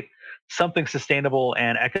create something sustainable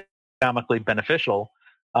and economically beneficial.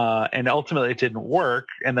 And ultimately it didn't work.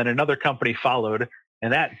 And then another company followed,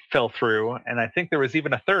 and that fell through. And I think there was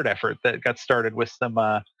even a third effort that got started with some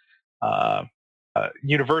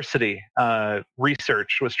university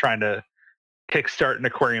research was trying to kickstart an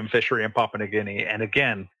aquarium fishery in Papua New Guinea. And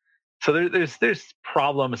again, so there's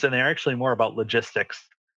problems, and they're actually more about logistics.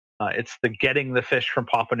 It's the getting the fish from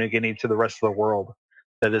Papua New Guinea to the rest of the world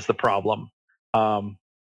that is the problem.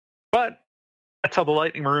 But that's how the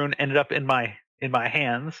lightning maroon ended up in my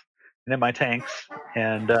hands and in my tanks.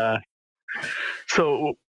 And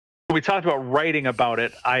so when we talked about writing about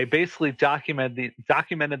it, I basically documented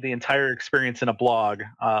the entire experience in a blog,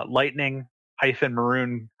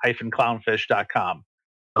 lightning-maroon-clownfish.com.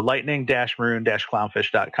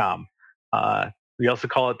 lightning-maroon-clownfish.com. We also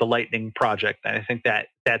call it the Lightning Project, and I think that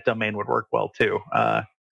domain would work well too.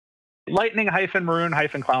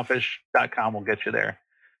 Lightning-maroon-clownfish.com will get you there.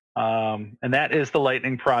 And that is the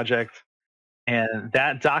Lightning Project, and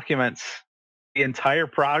that documents the entire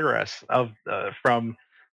progress of from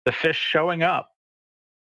the fish showing up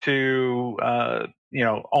to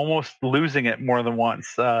almost losing it more than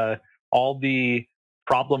once. All the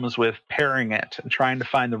problems with pairing it and trying to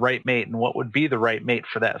find the right mate and what would be the right mate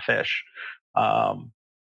for that fish. So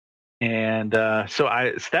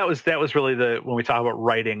that was really when we talk about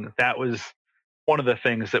writing, that was one of the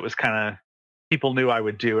things that was kind of people knew I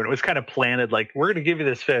would do, and it was kind of planted, like, we're going to give you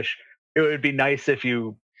this fish. It would be nice if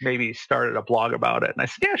you maybe started a blog about it. And I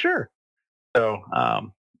said, yeah, sure. So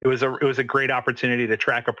it was a great opportunity to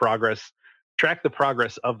track a progress track the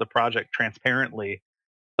progress of the project transparently,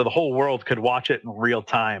 so the whole world could watch it in real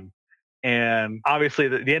time. And obviously,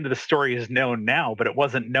 the end of the story is known now, but it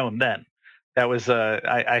wasn't known then. That was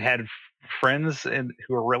I had friends who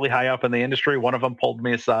were really high up in the industry. One of them pulled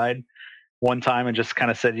me aside one time and just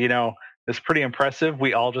kind of said, it's pretty impressive.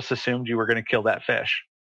 We all just assumed you were going to kill that fish.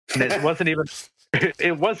 And it wasn't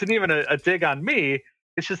even a dig on me.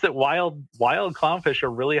 It's just that wild clownfish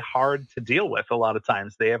are really hard to deal with. A lot of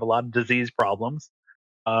times they have a lot of disease problems,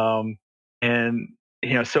 and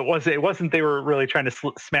so it wasn't they were really trying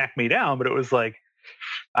to smack me down, but it was like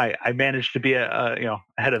I managed to be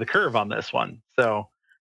ahead of the curve on this one. So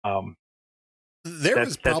there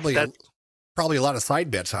was probably a lot of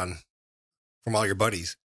side bets from all your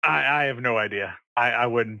buddies. I have no idea. I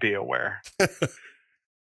wouldn't be aware.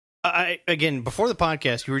 Again, before the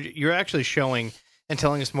podcast, you're actually showing and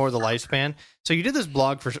telling us more of the lifespan. So you did this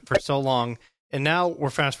blog for so long, and now we're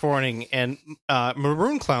fast forwarding, and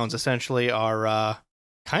maroon clowns essentially are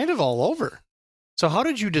kind of all over. So how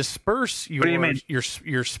did you disperse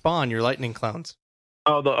your spawn, your lightning clowns?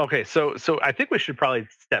 Oh, okay. So I think we should probably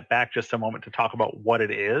step back just a moment to talk about what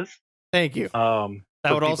it is. Thank you.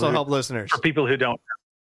 That would also help listeners. For people who don't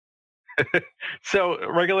know. So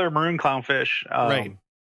regular maroon clownfish, right.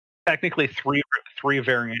 Technically three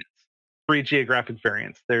variants, 3 geographic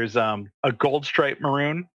variants. There's a gold stripe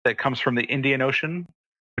maroon that comes from the Indian Ocean,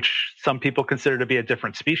 which some people consider to be a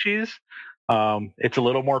different species. It's a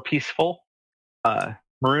little more peaceful.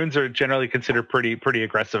 Maroons are generally considered pretty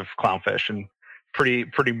aggressive clownfish and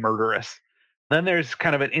pretty murderous. Then there's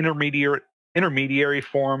kind of an intermediary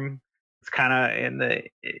form. It's kind of in the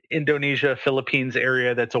Indonesia, Philippines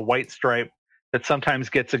area. That's a white stripe that sometimes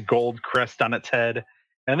gets a gold crest on its head.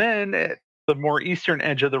 And then the more eastern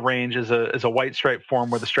edge of the range is a white stripe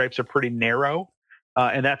form where the stripes are pretty narrow,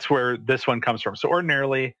 and that's where this one comes from. So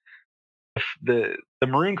ordinarily, the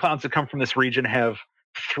maroon clowns that come from this region have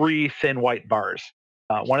 3 thin white bars,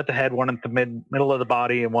 one at the head, one at the middle of the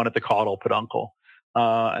body, and one at the caudal peduncle.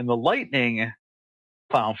 And the lightning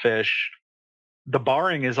clownfish, the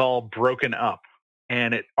barring is all broken up,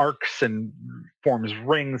 and it arcs and forms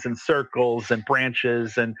rings and circles and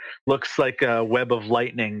branches and looks like a web of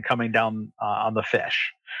lightning coming down on the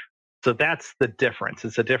fish. So that's the difference.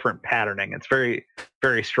 It's a different patterning. It's very,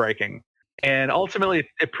 very striking. And ultimately,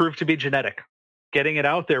 it proved to be genetic. Getting it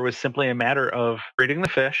out there was simply a matter of breeding the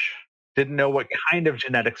fish. Didn't know what kind of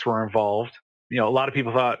genetics were involved. A lot of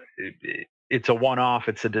people thought it's a one-off,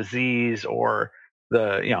 it's a disease, or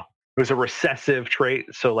it was a recessive trait,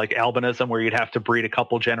 so like albinism, where you'd have to breed a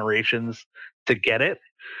couple generations to get it.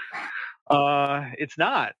 It's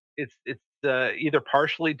not. It's either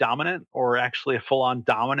partially dominant or actually a full-on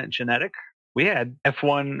dominant genetic. We had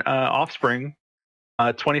F1 offspring.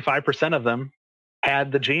 25% of them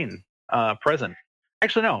had the gene present.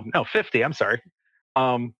 Actually, no, 50. I'm sorry.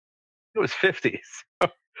 It was 50. So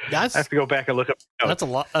I have to go back and look up. That's a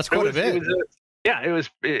lot. That's quite a bit. It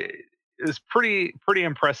was pretty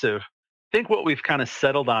impressive. I think what we've kind of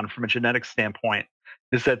settled on from a genetic standpoint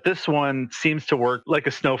is that this one seems to work like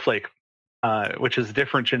a snowflake, which is a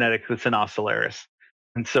different genetic that's in Ocellaris.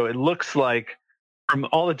 And so it looks like, from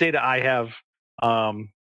all the data I have,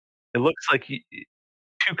 it looks like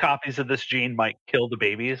 2 copies of this gene might kill the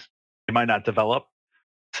babies. They might not develop.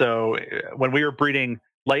 So when we were breeding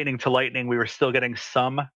lightning to lightning, we were still getting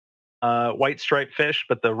some white stripe fish,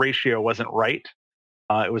 but the ratio wasn't right.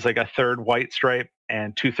 It was like a third white stripe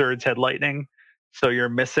and 2/3 had lightning. So you're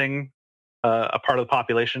missing a part of the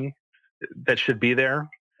population that should be there.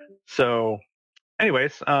 So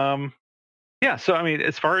anyways, So I mean,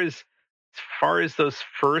 as far as those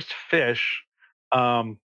first fish,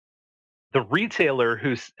 the retailer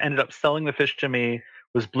who ended up selling the fish to me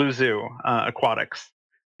was Blue Zoo Aquatics,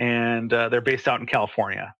 and they're based out in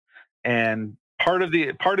California. And part of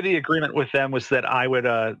the agreement with them was that I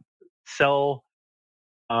would sell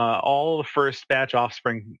all the first batch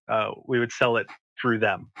offspring. We would sell it through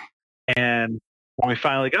them. And when we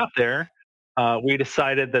finally got there, we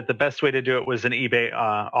decided that the best way to do it was an eBay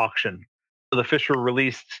auction. So the fish were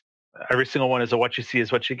released. Every single one is a what you see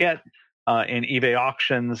is what you get in eBay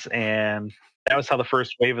auctions, and that was how the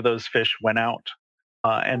first wave of those fish went out.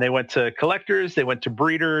 And they went to collectors, they went to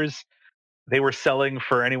breeders. They were selling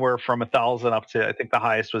for anywhere from 1,000 up to, I think the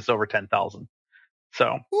highest was over 10,000.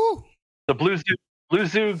 So the Blue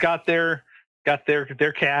Zoo got their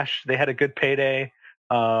cash. They had a good payday,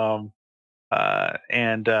 and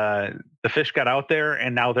the fish got out there,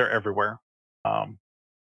 and now they're everywhere. And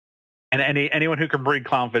anyone who can breed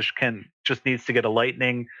clownfish just needs to get a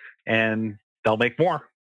lightning, and they'll make more.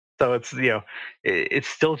 So it's it's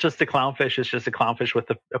still just a clownfish. It's just a clownfish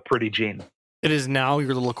with a pretty gene. It is now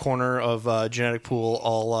your little corner of genetic pool,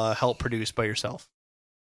 all help produced by yourself.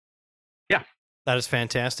 Yeah. That is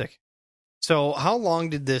fantastic. So how long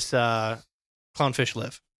did this clownfish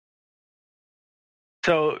live?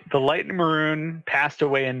 So the lightning maroon passed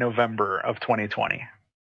away in November of 2020.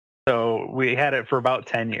 So we had it for about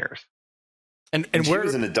 10 years. And she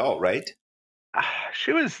was an adult, right?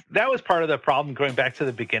 That was part of the problem going back to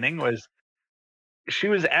the beginning, was she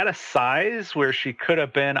was at a size where she could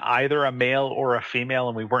have been either a male or a female,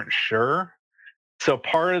 and we weren't sure. So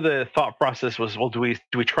part of the thought process was, well, do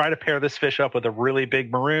we try to pair this fish up with a really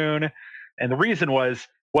big maroon? And the reason was,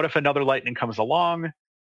 what if another lightning comes along?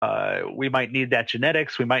 We might need that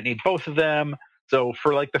genetics. We might need both of them. So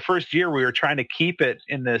for like the first year, we were trying to keep it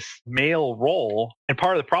in this male role. And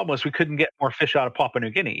part of the problem was we couldn't get more fish out of Papua New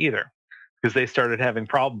Guinea either, because they started having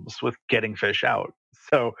problems with getting fish out.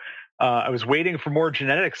 So I was waiting for more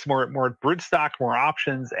genetics, more broodstock, more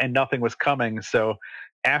options, and nothing was coming. So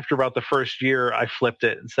after about the first year, I flipped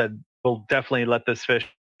it and said, we'll definitely let this fish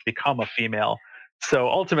become a female. So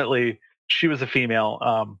ultimately, she was a female.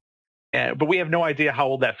 But we have no idea how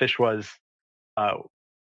old that fish was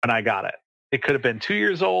when I got it. It could have been 2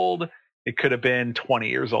 years old. It could have been 20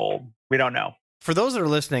 years old. We don't know. For those that are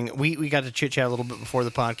listening, we got to chit chat a little bit before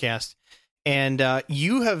the podcast, and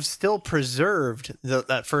you have still preserved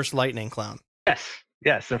that first lightning clown.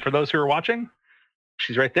 Yes. And for those who are watching,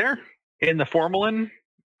 she's right there in the formalin.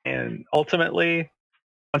 And ultimately,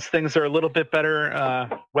 once things are a little bit better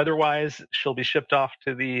weather-wise, she'll be shipped off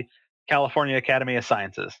to the California Academy of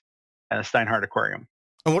Sciences and the Steinhardt Aquarium.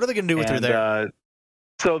 And what are they going to do with her there?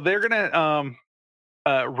 So they're going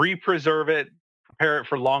to re-preserve it, prepare it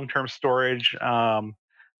for long-term storage.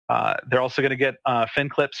 They're also going to get fin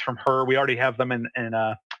clips from her. We already have them in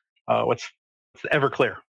what's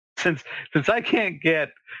Everclear. Since I can't get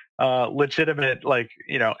legitimate,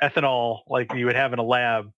 ethanol like you would have in a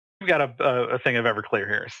lab, we've got a thing of Everclear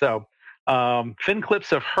here. So fin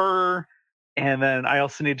clips of her, and then I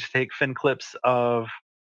also need to take fin clips of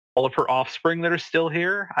all of her offspring that are still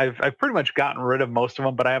here. I've pretty much gotten rid of most of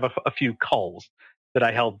them, but I have a few culls that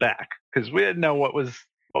I held back because we didn't know what was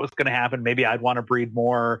going to happen. Maybe I'd want to breed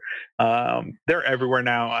more. They're everywhere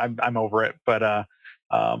now. I'm over it, but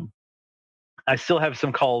I still have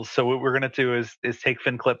some culls. So what we're going to do is take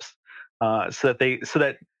fin clips so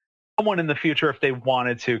that someone in the future, if they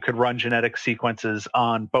wanted to, could run genetic sequences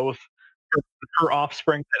on both her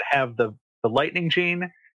offspring that have the lightning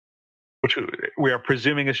gene, which we are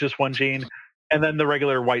presuming is just one gene, and then the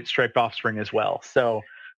regular white striped offspring as well. So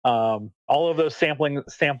all of those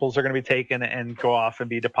samples are going to be taken and go off and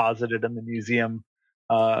be deposited in the museum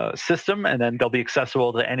system, and then they'll be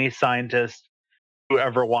accessible to any scientist who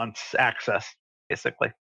ever wants access,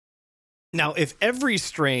 basically. Now, if every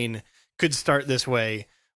strain could start this way,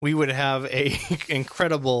 we would have a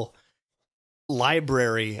incredible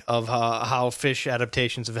library of how fish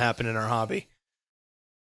adaptations have happened in our hobby.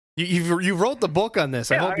 You wrote the book on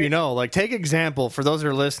this. I hope you know. Like, take example for those who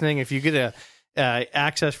are listening. If you get a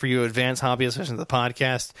access for you advanced hobbyists listening to the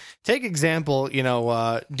podcast, take example.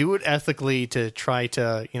 Do it ethically to try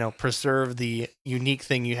to preserve the unique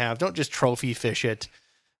thing you have. Don't just trophy fish it.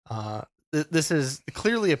 This is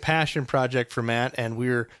clearly a passion project for Matt, and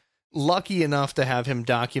we're lucky enough to have him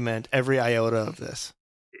document every iota of this.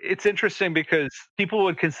 It's interesting because people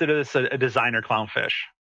would consider this a designer clownfish.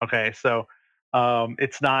 Okay, so.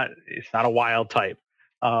 It's not a wild type.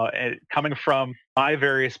 Coming from my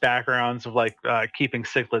various backgrounds of keeping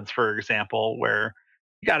cichlids, for example, where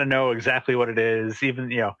you got to know exactly what it is. Even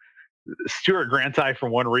Stuart Granti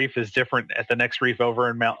from one reef is different at the next reef over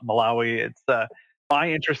in Malawi. It's my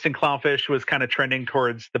interest in clownfish was kind of trending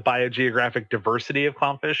towards the biogeographic diversity of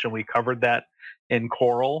clownfish, and we covered that in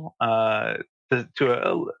coral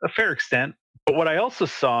to a fair extent. But what I also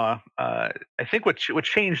saw, I think what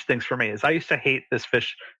changed things for me is I used to hate this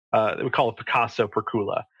fish that we call a Picasso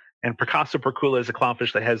percula. And Picasso percula is a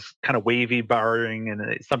clownfish that has kind of wavy barring, and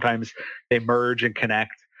sometimes they merge and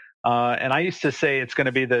connect. And I used to say it's going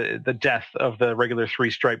to be the death of the regular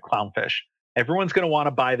three-striped clownfish. Everyone's going to want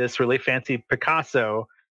to buy this really fancy Picasso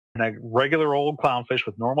and a regular old clownfish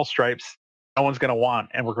with normal stripes. No one's going to want,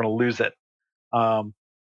 and we're going to lose it.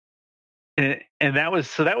 And that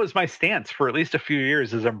was my stance for at least a few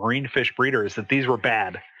years as a marine fish breeder, is that these were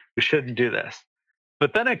bad. We shouldn't do this.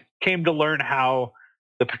 But then I came to learn how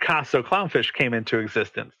the Picasso clownfish came into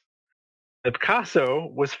existence. The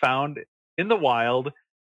Picasso was found in the wild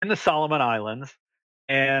in the Solomon Islands,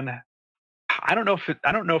 and I don't know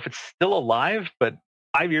if it's still alive, but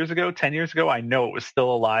 5 years ago, 10 years ago, I know it was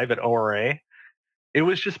still alive at ORA. It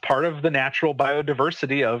was just part of the natural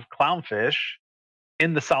biodiversity of clownfish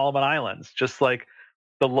in the Solomon Islands, just like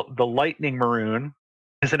the lightning maroon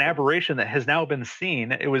is an aberration that has now been seen.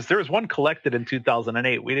 There was one collected in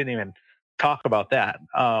 2008. We didn't even talk about that.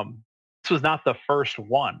 This was not the first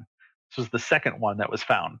one. This was the second one that was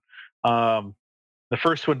found. The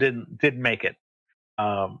first one didn't make it.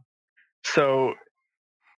 So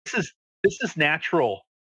this is natural.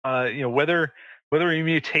 Whether a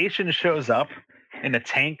mutation shows up in a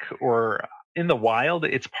tank or in the wild,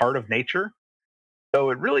 it's part of nature.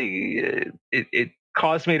 So it really it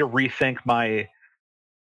caused me to rethink my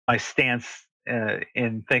stance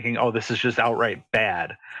in thinking, oh, this is just outright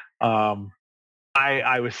bad.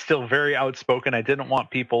 I was still very outspoken. I didn't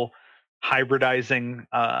want people hybridizing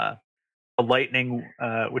a lightning,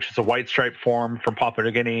 which is a white stripe form from Papua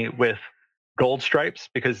New Guinea, with gold stripes,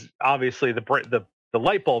 because obviously the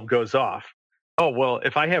light bulb goes off. Oh, well,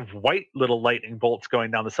 if I have white little lightning bolts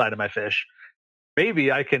going down the side of my fish,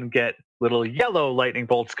 maybe I can get little yellow lightning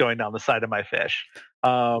bolts going down the side of my fish.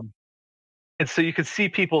 And so you could see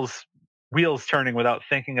people's wheels turning without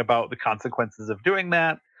thinking about the consequences of doing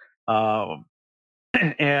that.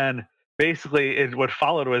 And basically what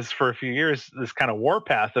followed was, for a few years, this kind of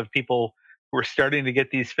warpath of people who were starting to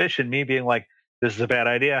get these fish, and me being like, this is a bad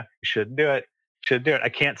idea. You shouldn't do it. I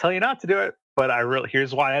can't tell you not to do it, but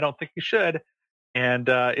here's why I don't think you should. And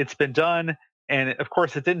it's been done. And of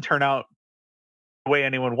course, it didn't turn out the way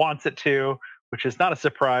anyone wants it to, which is not a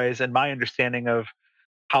surprise. And my understanding of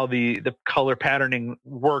how the color patterning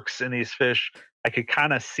works in these fish, I could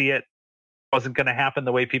kind of see it wasn't going to happen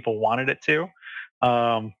the way people wanted it to.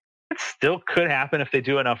 It still could happen if they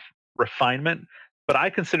do enough refinement, but I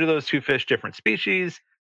consider those two fish different species.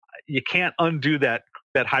 You can't undo that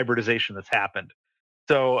hybridization that's happened.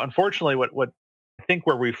 So unfortunately, what I think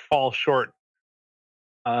where we fall short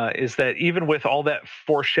is that even with all that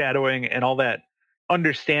foreshadowing and all that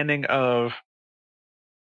understanding of,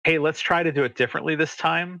 hey, let's try to do it differently this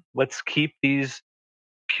time. Let's keep these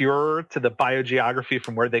pure to the biogeography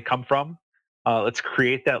from where they come from. Let's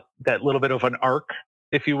create that little bit of an arc,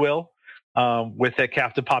 if you will, with that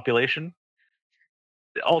captive population.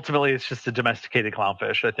 Ultimately, it's just a domesticated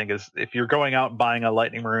clownfish. I think if you're going out and buying a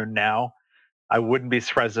lightning maroon now, I wouldn't be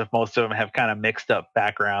surprised if most of them have kind of mixed up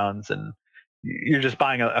backgrounds, and you're just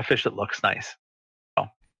buying a fish that looks nice.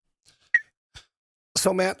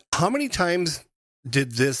 So Matt, how many times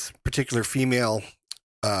did this particular female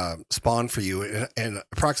spawn for you, and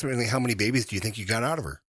approximately how many babies do you think you got out of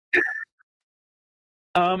her?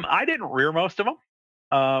 I didn't rear most of them.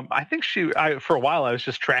 I think for a while I was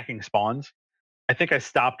just tracking spawns. I think I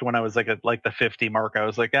stopped when I was like the 50 mark. I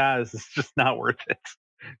was like, this is just not worth it.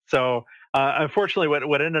 So unfortunately,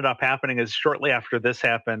 what ended up happening is, shortly after this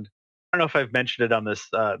happened, I don't know if I've mentioned it on this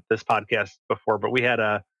podcast before, but we had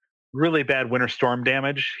a really bad winter storm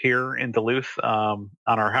damage here in Duluth on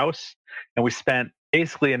our house, and we spent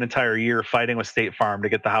basically an entire year fighting with State Farm to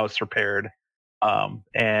get the house repaired.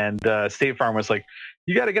 And State Farm was like,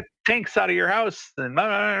 you got to get the tanks out of your house,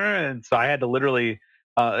 and so I had to literally.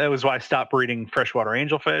 That was why I stopped breeding freshwater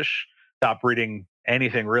angelfish, stopped breeding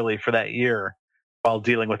anything really for that year, while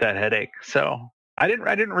dealing with that headache. So I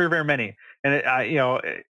didn't rear very many, and I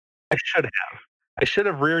should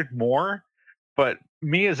have reared more. But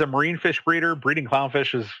me as a marine fish breeder, breeding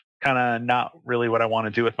clownfish is kind of not really what I want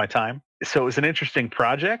to do with my time. So it was an interesting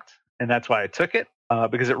project, and that's why I took it,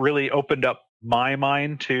 because it really opened up my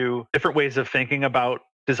mind to different ways of thinking about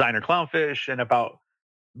designer clownfish and about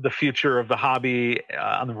the future of the hobby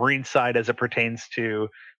on the marine side as it pertains to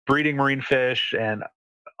breeding marine fish and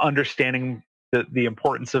understanding the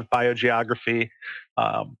importance of biogeography.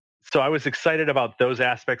 So I was excited about those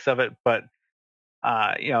aspects of it, but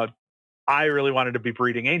I really wanted to be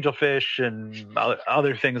breeding angelfish and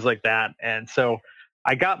other things like that. And so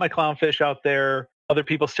I got my clownfish out there. Other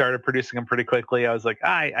people started producing them pretty quickly. I was like,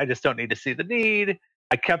 I just don't need to see the need.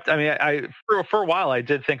 For a while, I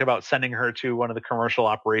did think about sending her to one of the commercial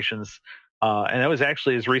operations. And it was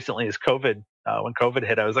actually as recently as COVID. When COVID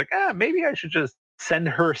hit, I was like, maybe I should just send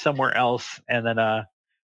her somewhere else. And then,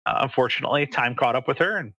 unfortunately, time caught up with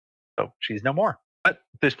her, and so she's no more. But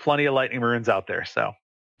there's plenty of lightning maroons out there. So,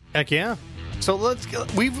 heck yeah. So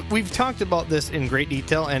we've talked about this in great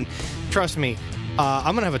detail, and trust me,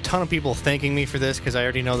 I'm gonna have a ton of people thanking me for this, because I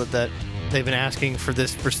already know that they've been asking for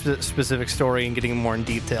this specific story and getting more in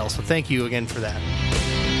detail. So thank you again for that.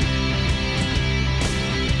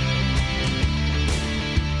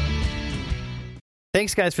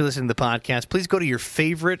 Thanks, guys, for listening to the podcast. Please go to your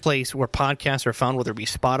favorite place where podcasts are found, whether it be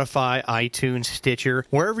Spotify, iTunes, Stitcher,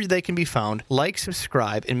 wherever they can be found. Like,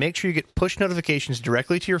 subscribe, and make sure you get push notifications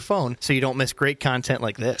directly to your phone so you don't miss great content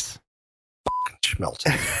like this. Schmelz.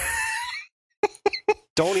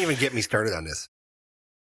 Don't even get me started on this.